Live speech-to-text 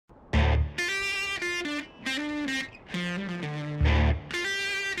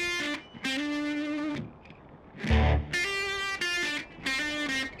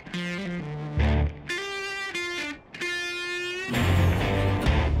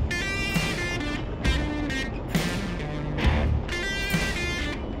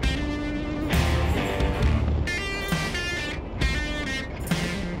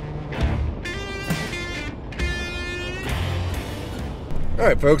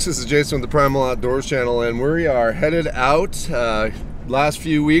Alright folks, this is Jason with the Primal Outdoors channel, and we are headed out. Last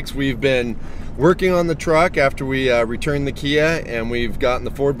few weeks we've been working on the truck after we returned the Kia, and we've gotten the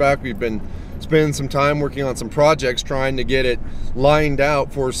Ford back. We've been spending some time working on some projects, trying to get it lined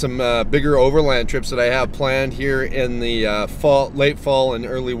out for some bigger overland trips that I have planned here in the late fall and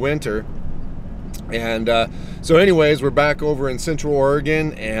early winter. And so anyways, we're back over in Central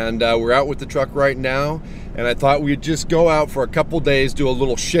Oregon, and we're out with the truck right now, and I thought we'd just go out for a couple days, do a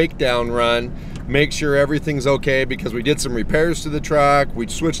little shakedown run, make sure everything's okay, because we did some repairs to the truck. We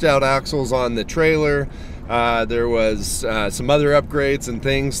switched out axles on the trailer. There was some other upgrades and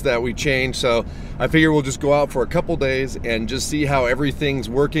things that we changed, so I figure we'll just go out for a couple days and just see how everything's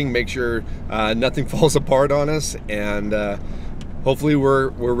working, make sure nothing falls apart on us, and hopefully we're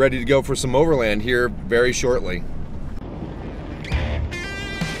ready to go for some overland here very shortly.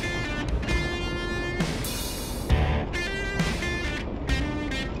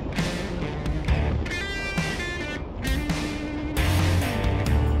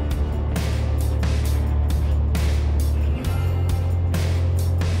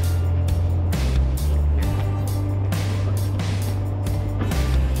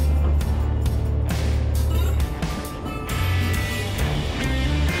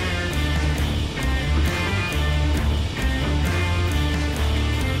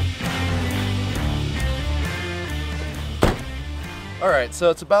 Alright, so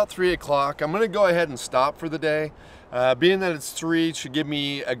it's about 3 o'clock. I'm going to go ahead and stop for the day. Being that it's 3, it should give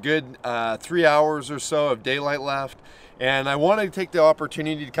me a good 3 hours or so of daylight left. And I want to take the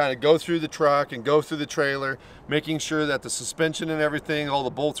opportunity to kind of go through the truck and go through the trailer, making sure that the suspension and everything, all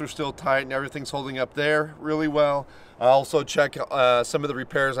the bolts are still tight and everything's holding up there really well. I also check some of the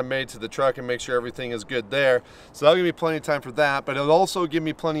repairs I made to the truck and make sure everything is good there. So that'll give me plenty of time for that, but it'll also give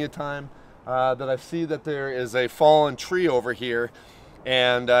me plenty of time that I see that there is a fallen tree over here,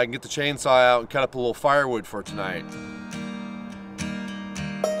 and I can get the chainsaw out and cut up a little firewood for tonight.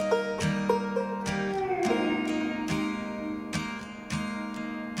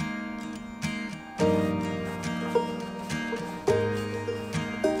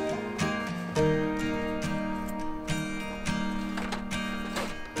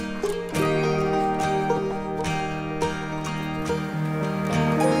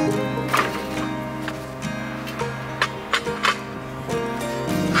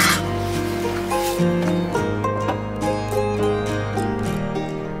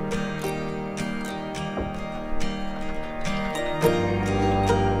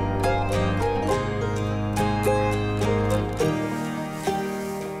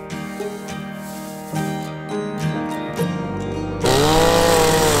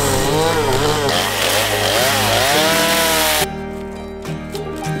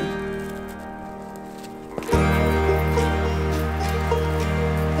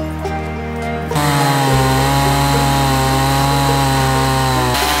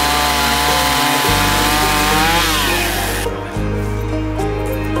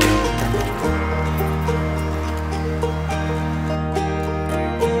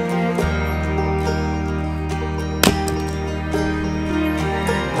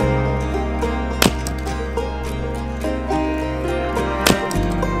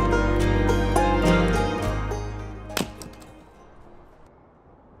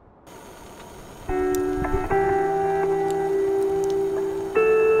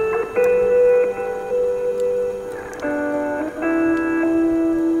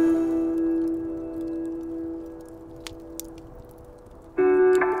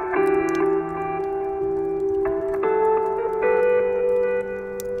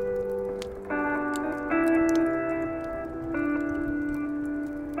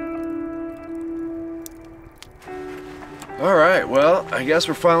 Alright, well, I guess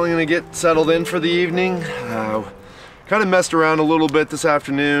we're finally going to get settled in for the evening. Kind of messed around a little bit this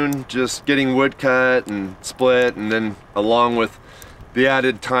afternoon, just getting wood cut and split, and then along with the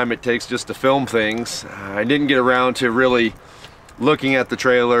added time it takes just to film things, I didn't get around to really looking at the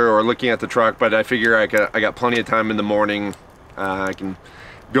trailer or looking at the truck, but I figure I got plenty of time in the morning. I can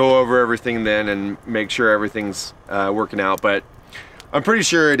go over everything then and make sure everything's working out, but I'm pretty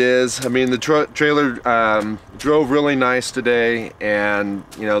sure it is. I mean, the trailer drove really nice today, and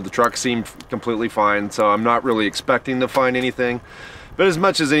you know, the truck seemed completely fine, so I'm not really expecting to find anything. But as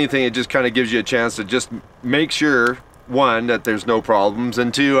much as anything, it just kind of gives you a chance to just make sure, one, that there's no problems,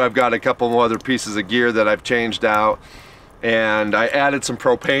 and two, I've got a couple other pieces of gear that I've changed out, and I added some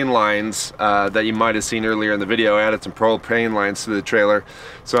propane lines that you might have seen earlier in the video. I added some propane lines to the trailer,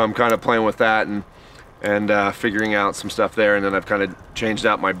 so I'm kind of playing with that and figuring out some stuff there, and then I've kind of changed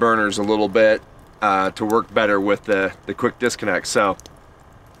out my burners a little bit to work better with the quick disconnect. So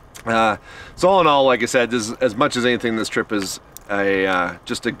So all in all, like I said, this, as much as anything, this trip is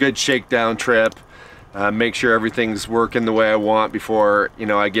just a good shakedown trip. Make sure everything's working the way I want before, you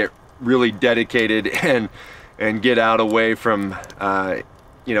know, I get really dedicated and get out away from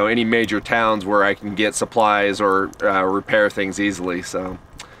you know, any major towns where I can get supplies or repair things easily. So,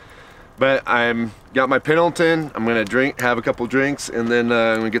 but I'm got my Pendleton. I'm gonna have a couple drinks, and then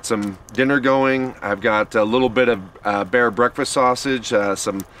I'm gonna get some dinner going. I've got a little bit of bear breakfast sausage,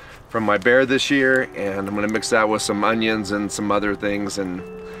 some from my bear this year, and I'm gonna mix that with some onions and some other things, and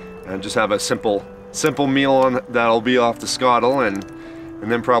just have a simple meal on that'll be off the Scottle, and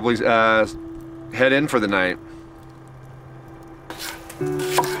then probably head in for the night.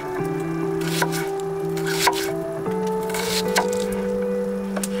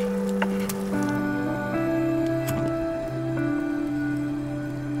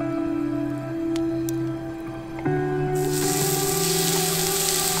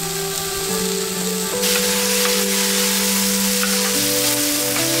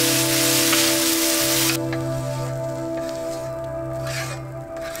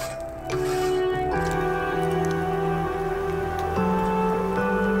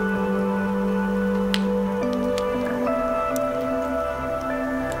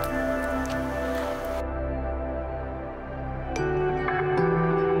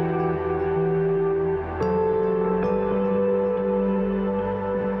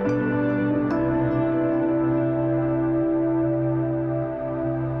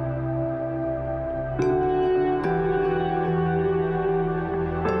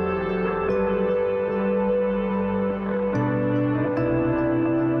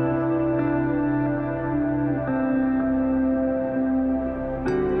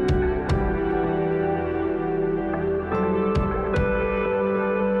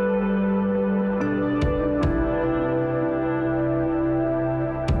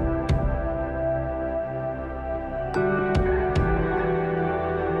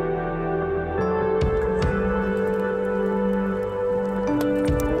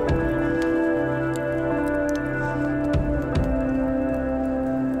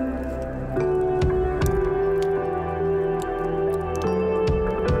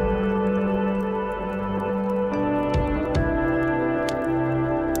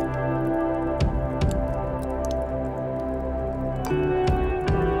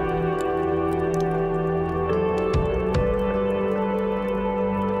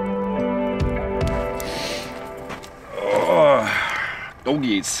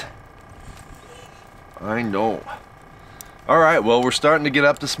 Doggies. I know. All right, well, we're starting to get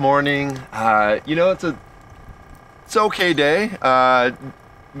up this morning. You know, it's okay day.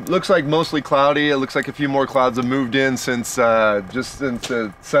 Looks like mostly cloudy. It looks like a few more clouds have moved in since just since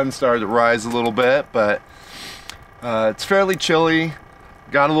the sun started to rise a little bit, but it's fairly chilly.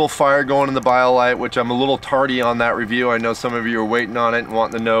 Got a little fire going in the BioLite, which I'm a little tardy on that review. I know some of you are waiting on it and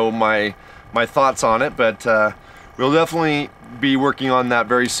wanting to know my thoughts on it, but we'll definitely be working on that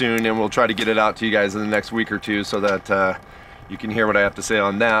very soon, and we'll try to get it out to you guys in the next week or two so that you can hear what I have to say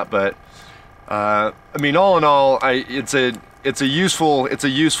on that. But I mean, all in all, it's a useful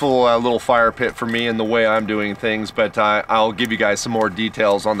little fire pit for me in the way I'm doing things. But I'll give you guys some more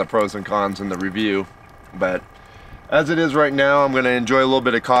details on the pros and cons in the review. But as it is right now, I'm going to enjoy a little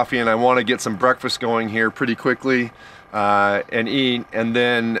bit of coffee, and I want to get some breakfast going here pretty quickly. And eat, and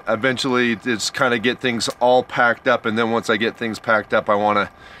then eventually just kind of get things all packed up. And then once I get things packed up, I want to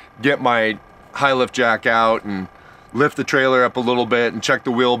get my high lift jack out and lift the trailer up a little bit and check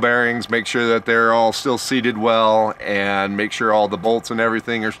the wheel bearings, make sure that they're all still seated well, and make sure all the bolts and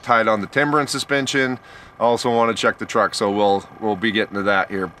everything are tight on the timber and suspension. I also want to check the truck, so we'll be getting to that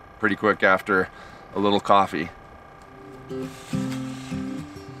here pretty quick after a little coffee.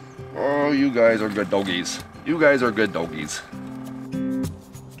 Oh, you guys are good doggies. You guys are good doggies.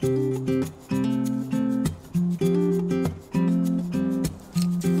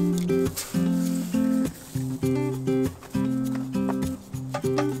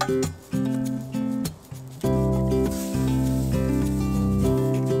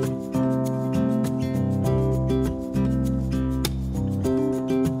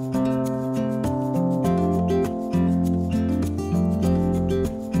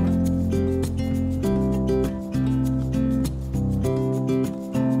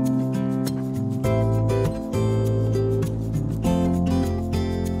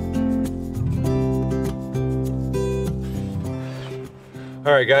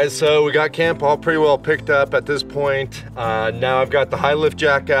 Alright guys, so we got camp all pretty well picked up at this point. Now I've got the high lift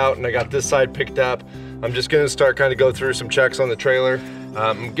jack out and I got this side picked up. I'm just going to start kind of go through some checks on the trailer.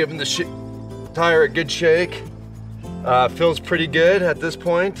 I'm giving the tire a good shake. Feels pretty good at this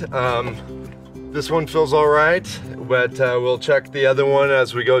point. This one feels all right, but we'll check the other one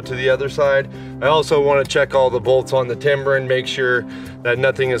as we go to the other side. I also want to check all the bolts on the timber and make sure that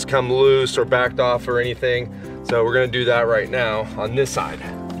nothing has come loose or backed off or anything. So we're going to do that right now on this side.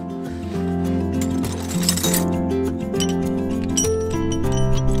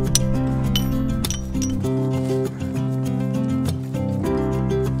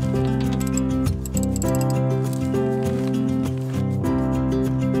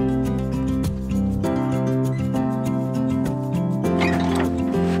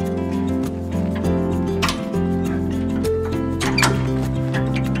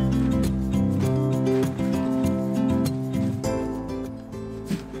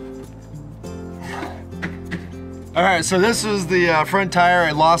 All right, so this is the front tire.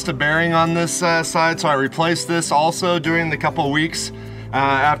 I lost a bearing on this side, so I replaced this also during the couple of weeks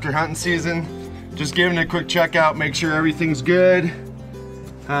after hunting season. Just giving it a quick check out, make sure everything's good.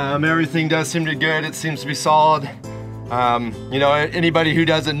 Everything does seem to be good. It seems to be solid. You know, anybody who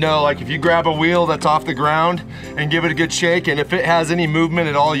doesn't know, like if you grab a wheel that's off the ground and give it a good shake, and if it has any movement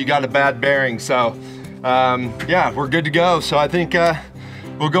at all, you got a bad bearing. So yeah, we're good to go. So I think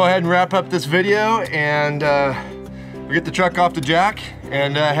we'll go ahead and wrap up this video, and we'll get the truck off the jack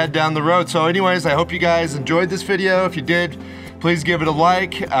and head down the road. So anyways, I hope you guys enjoyed this video. If you did, please give it a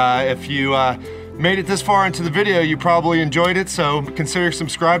like. If you made it this far into the video, you probably enjoyed it, so consider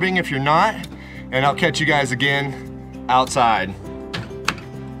subscribing if you're not, and I'll catch you guys again outside.